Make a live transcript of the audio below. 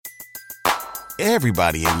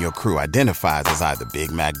Everybody in your crew identifies as either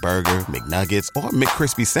Big Mac Burger, McNuggets, or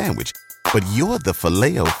McCrispy Sandwich. But you're the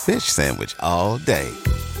Filet-O-Fish Sandwich all day.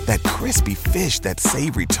 That crispy fish, that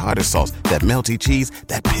savory tartar sauce, that melty cheese,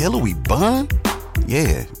 that pillowy bun.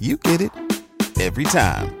 Yeah, you get it. Every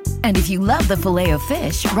time. And if you love the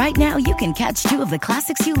Filet-O-Fish, right now you can catch two of the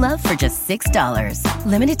classics you love for just $6.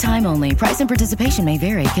 Limited time only. Price and participation may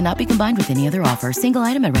vary. Cannot be combined with any other offer. Single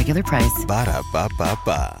item at regular price.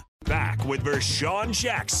 Ba-da-ba-ba-ba. Back with Vershawn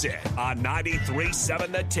Jackson on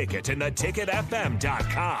 93.7 The Ticket and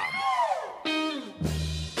theticketfm.com.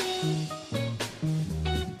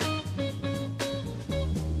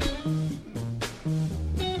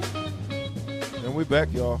 And we're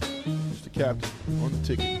back, y'all. It's the captain on the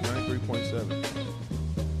ticket,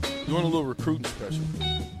 93.7. Doing a little recruiting special,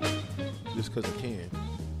 just because I can.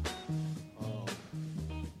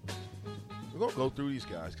 We're going to go through these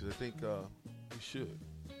guys because I think we should.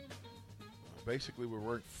 Basically, we're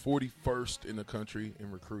ranked 41st in the country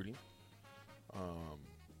in recruiting.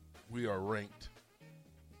 We are ranked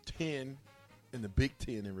 10 in the Big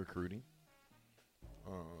Ten in recruiting.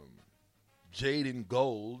 Jaden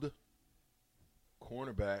Gold,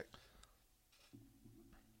 cornerback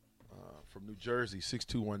from New Jersey,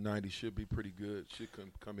 6'2", 190, should be pretty good. Should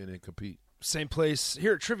come in and compete. Same place.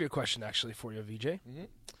 Here, a trivia question actually for you, VJ.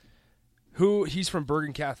 Mm-hmm. He's from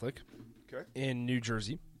Bergen Catholic in New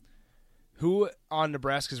Jersey. Who on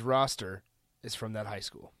Nebraska's roster is from that high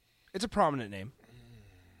school? It's a prominent name.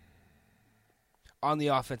 On the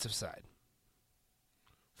offensive side.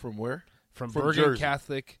 From where? From Bergen Jersey.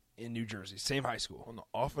 Catholic in New Jersey. Same high school. On the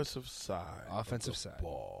offensive side. Offensive side.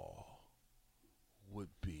 Ball would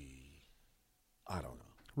be, I don't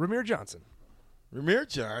know. Ramir Johnson,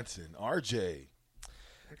 RJ. Okay.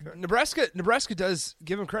 Nebraska does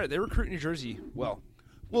give him credit. They recruit New Jersey well.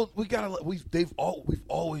 Well, we've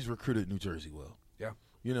always recruited New Jersey well. Yeah.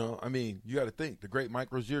 You know, I mean, you got to think. The great Mike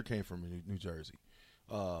Rozier came from New Jersey.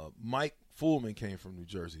 Mike Fullman came from New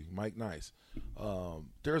Jersey. Mike Nice.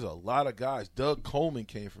 There's a lot of guys. Doug Coleman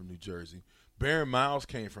came from New Jersey. Baron Miles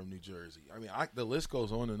came from New Jersey. I mean, the list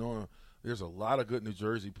goes on and on. There's a lot of good New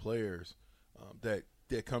Jersey players that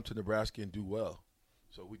come to Nebraska and do well.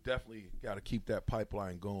 So we definitely got to keep that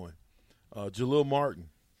pipeline going. Jalil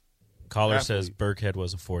Martin. Caller athlete. says Burkhead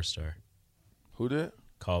was a 4-star. Who did?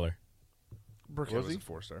 Caller. Burkhead was a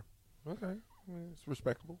 4-star. Okay. I mean, it's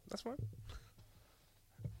respectable. That's fine.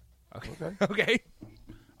 Okay. Okay.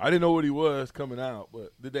 I didn't know what he was coming out,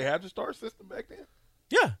 but did they have the star system back then?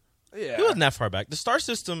 Yeah. Yeah. He wasn't that far back. The star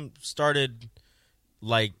system started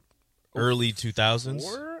like early 2000s.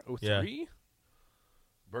 04? 03? Yeah.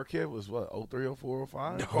 Burkhead was what, 03, 04,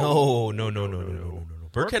 05? No.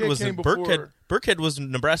 Burkhead was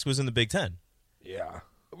Nebraska was in the Big Ten. Yeah.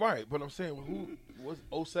 Right, but I'm saying, who was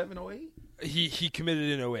 07, 08? He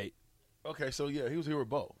committed in 08. Okay, so yeah, he was here with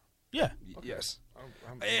Bo. Yeah. Okay. Yes. I'm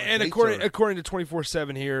And according to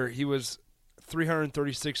 24/7 here, he was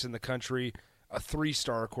 336 in the country, a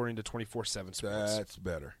 3-star according to 24/7 Sports. That's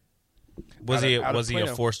better. Was he a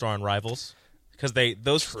 4-star on Rivals? Because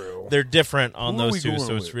they're different on those two,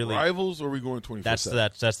 so it's really Rivals, or are we going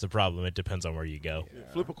 24/7? That's the problem. It depends on where you go. Yeah.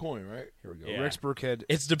 Flip a coin, right? Here we go. Yeah. Rex Burkhead.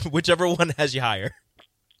 It's whichever one has you higher.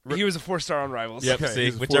 He was a 4-star on Rivals. Yep. Okay, See,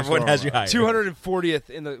 he's a whichever 4-star one has you on higher. 240th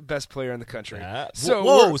in the best player in the country. So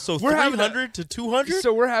we're 300 to 200.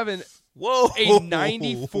 So we're having a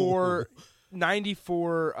 94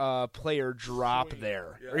 player drop swing.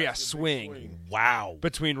 there. Yeah, Swing. Wow.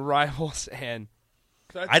 Between Rivals and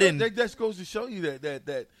That just goes to show you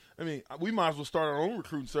that I mean, we might as well start our own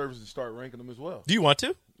recruiting service and start ranking them as well. Do you want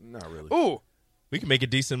to? Not really. Ooh, We can make a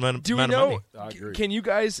decent amount do we of know? money. I agree. Can you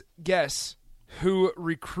guys guess who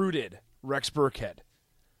recruited Rex Burkhead?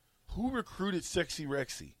 Who recruited Sexy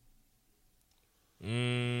Rexy?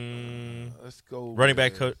 Let's go. Running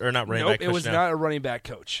back coach or not running Nope, back coach? it was now. not a running back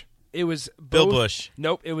coach. It was Bill both, Bush.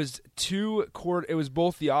 Nope, it was It was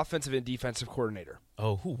both the offensive and defensive coordinator.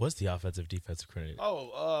 Oh, who was the offensive defensive coordinator?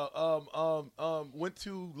 Went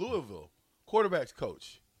to Louisville. Quarterbacks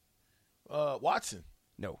coach. Watson.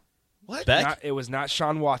 No. What? Beck? It was not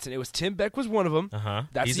Sean Watson. It was Tim Beck was one of them. Uh-huh.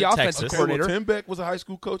 That's He's the at offensive Texas. coordinator. Well, Tim Beck was a high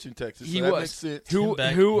school coach in Texas. He so that was. makes sense. Who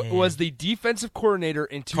Beck, was the defensive coordinator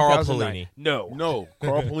in Carl 2009? Pelini. No,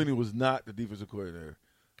 Carl Pelini was not the defensive coordinator.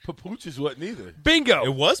 Papuchis wasn't either. Bingo.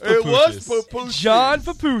 It was It was Papuchis. Papuchis. John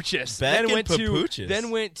Papuchis. Beck and Papuchis. Then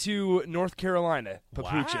went to North Carolina.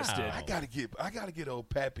 Papuchis Wow. did. I gotta get old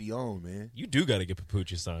Pappy on, man. You do got to get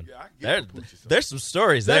Papuchis on. Yeah, I can get Papuchis on. There's some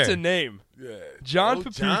stories That's there. a name. Yeah, John Old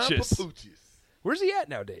Papuchis. John Papuchis. Where's he at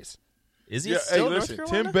nowadays? Is he Yeah, still hey, in North listen.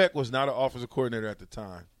 Carolina? Tim Beck was not an offensive coordinator at the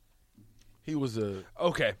time. He was a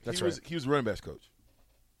He was a running backs coach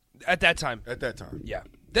at that time. Yeah.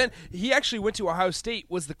 Then he actually went to Ohio State,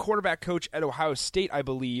 was the quarterback coach at Ohio State, I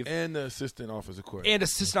believe. And the assistant offensive coordinator. And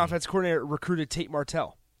assistant offensive coordinator recruited Tate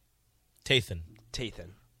Martell. Tathan.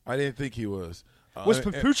 I didn't think he was. Was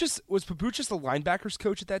Papuchis the linebackers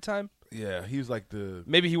coach at that time? Yeah, he was like the...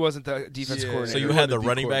 Maybe he wasn't the defensive coordinator. So you had the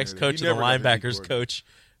running backs coach and the linebackers coach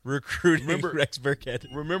recruiting Rex Burkhead.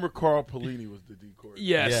 Remember Carl Pelini was the D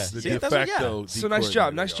coordinator? Yes. The de facto D So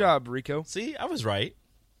nice job, Rico. See, I was right.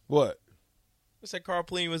 What? I said Carl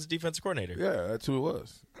Pelini was the defensive coordinator. Yeah, that's who it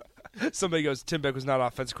was. Somebody goes, Tim Beck was not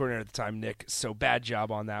offensive coordinator at the time, Nick, so bad job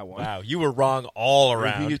on that one. Wow, you were wrong all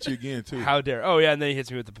around. He hit you again, too. How dare. Oh, yeah, and then he hits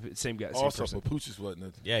me with the same guy. Also, Papuchis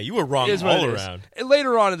wasn't. Yeah, you were wrong all around. And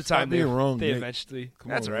later on in the time, they Nick. eventually. Come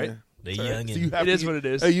that's on, right. Man. The youngin'. So it is what it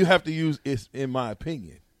is. You have to use it, in my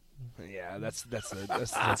opinion. Yeah, that's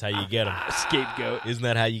how you get them. Scapegoat. Isn't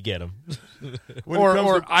that how you get them?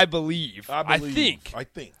 or I believe. I think.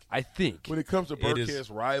 When it comes to Burkhead's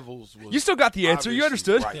rivals, you still got the answer. You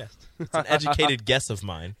understood. Right. Yeah. It's an educated guess of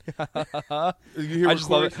mine. I just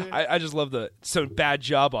love it. I just love the bad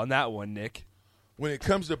job on that one, Nick. When it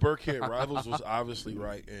comes to Burkhead, rivals was obviously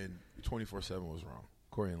right, and 24/7 was wrong.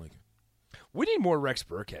 Corey and Lincoln. We need more Rex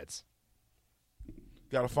Burkheads.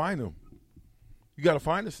 Got to find them. You got to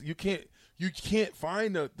find us. You can't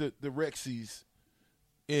find the Rexies.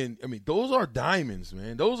 Those are diamonds,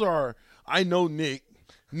 man. Those are. I know Nick.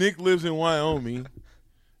 Nick lives in Wyoming,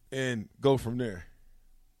 and go from there.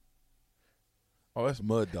 Oh, that's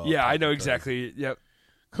Mud Dog. Yeah, I know exactly. Yep.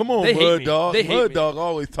 Come on, Mud Dog. Mud Dog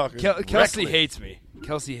always talking. Kelsey hates me.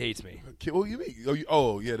 Kelsey hates me. What do you mean? The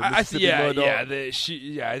Mississippi Mud Dog.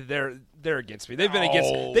 They're against me. They've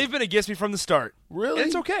been against me from the start. Really? And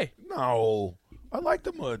it's okay. No. I like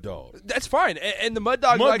the Mud Dog. That's fine. And the Mud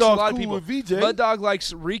Dog likes a lot of people. With VJ. Mud Dog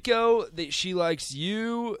likes Rico. She likes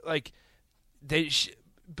you. Like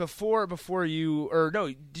before you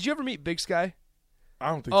did you ever meet Big Sky? I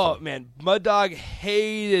don't think so. Oh man, Mud Dog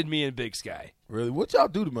hated me and Big Sky. Really? What y'all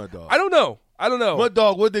do to Mud Dog? I don't know. Mud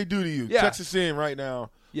Dog, what'd they do to you? Yeah. Text us in right now.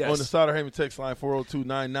 Yes. On the Sutter Heyman text line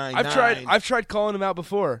 402-999. I've tried calling him out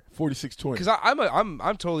before. 4620. Because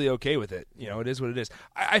I'm totally okay with it. You know, it is what it is.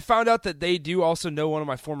 I found out that they do also know one of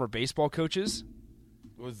my former baseball coaches.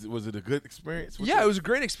 Was it a good experience? It was a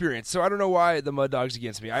great experience. So I don't know why the Mud Dog's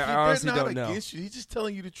against me. I honestly don't know. Against you. He's just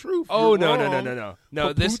telling you the truth. Oh, no.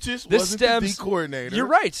 This wasn't stems. The D coordinator. You're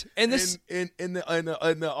right. And this and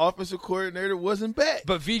the offensive coordinator wasn't back.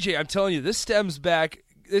 But VJ, I'm telling you, this stems back.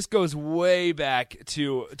 This goes way back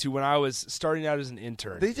to when I was starting out as an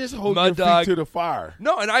intern. They just hold your feet to the fire.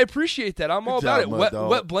 No, and I appreciate that. I'm all about it.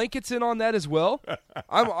 Wet blankets in on that as well.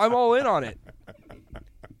 I'm all in on it.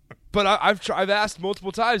 But I've asked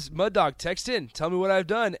multiple times, Mud Dog, text in, tell me what I've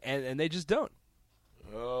done, and they just don't.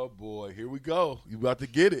 Oh boy, here we go. You about to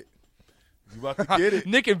get it.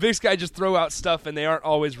 Nick and Big Sky just throw out stuff, and they aren't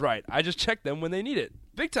always right. I just check them when they need it,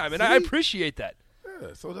 big time, and I appreciate that.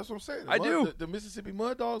 Yeah, so that's what I'm saying. I do. The Mississippi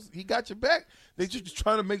Mud Dogs, he got your back. They just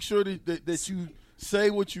trying to make sure that you say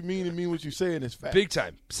what you mean and mean what you say, and it's fact. Big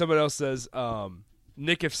time. Someone else says,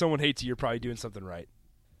 Nick, if someone hates you, you're probably doing something right.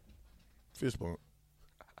 Fist bump.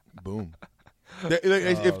 Boom.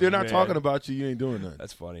 If they're not talking about you, you ain't doing nothing.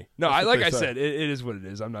 That's funny. No, I said, it is what it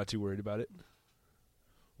is. I'm not too worried about it.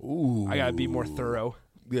 Ooh. I got to be more thorough.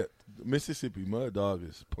 Yeah, the Mississippi Mud Dog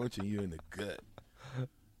is punching you in the gut.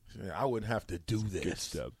 I wouldn't have to do this. Good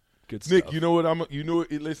stuff. Nick, you know what?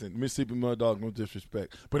 Listen, Mississippi Mud Dog, no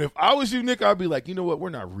disrespect. But if I was you, Nick, I'd be like, you know what? We're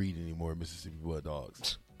not reading anymore Mississippi Mud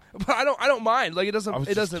Dogs. But I don't mind. Like it doesn't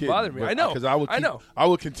bother me. I know. Because I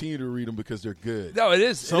would continue to read them because they're good. No, it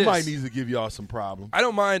is. Somebody needs to give y'all some problems. I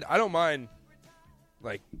don't mind.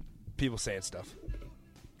 Like people saying stuff.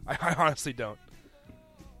 I honestly don't.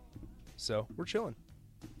 So we're chilling.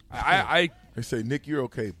 They say, Nick, you're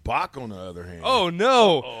okay. Bach, on the other hand. Oh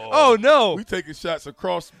no! Oh no! We taking shots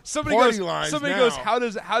across party lines. Somebody goes, how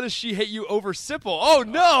does she hate you over Sipple? Oh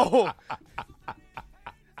no!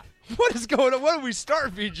 What is going on? What do we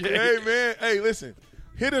start, VJ? Hey man, listen,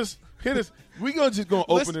 hit us. We just gonna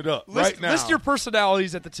open it up right now. List your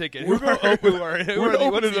personalities at the ticket. We're gonna open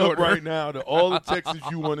it up right now to all the texts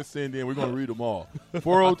you want to send in. We're gonna read them all.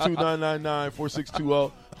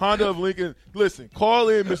 402-999-4620. Honda of Lincoln. Listen, call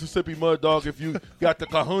in Mississippi Mud Dog if you got the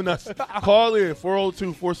kahunas. Call in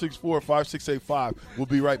 402-464-5685. We'll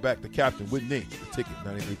be right back. The Captain with Nick. The Ticket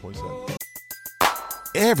 93.7.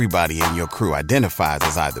 Everybody in your crew identifies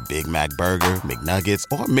as either Big Mac Burger, McNuggets,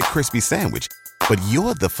 or McCrispy Sandwich. But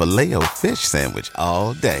you're the Filet-O-Fish Sandwich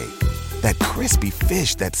all day. That crispy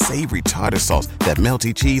fish, that savory tartar sauce, that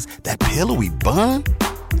melty cheese, that pillowy bun.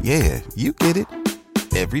 Yeah, you get it.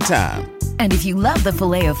 Every time. And if you love the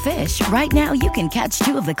Filet-O-Fish, right now you can catch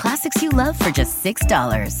 2 of the classics you love for just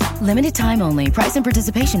 $6. Limited time only. Price and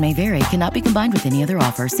participation may vary. Cannot be combined with any other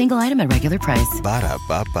offer. Single item at regular price.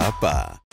 Ba-da-ba-ba-ba.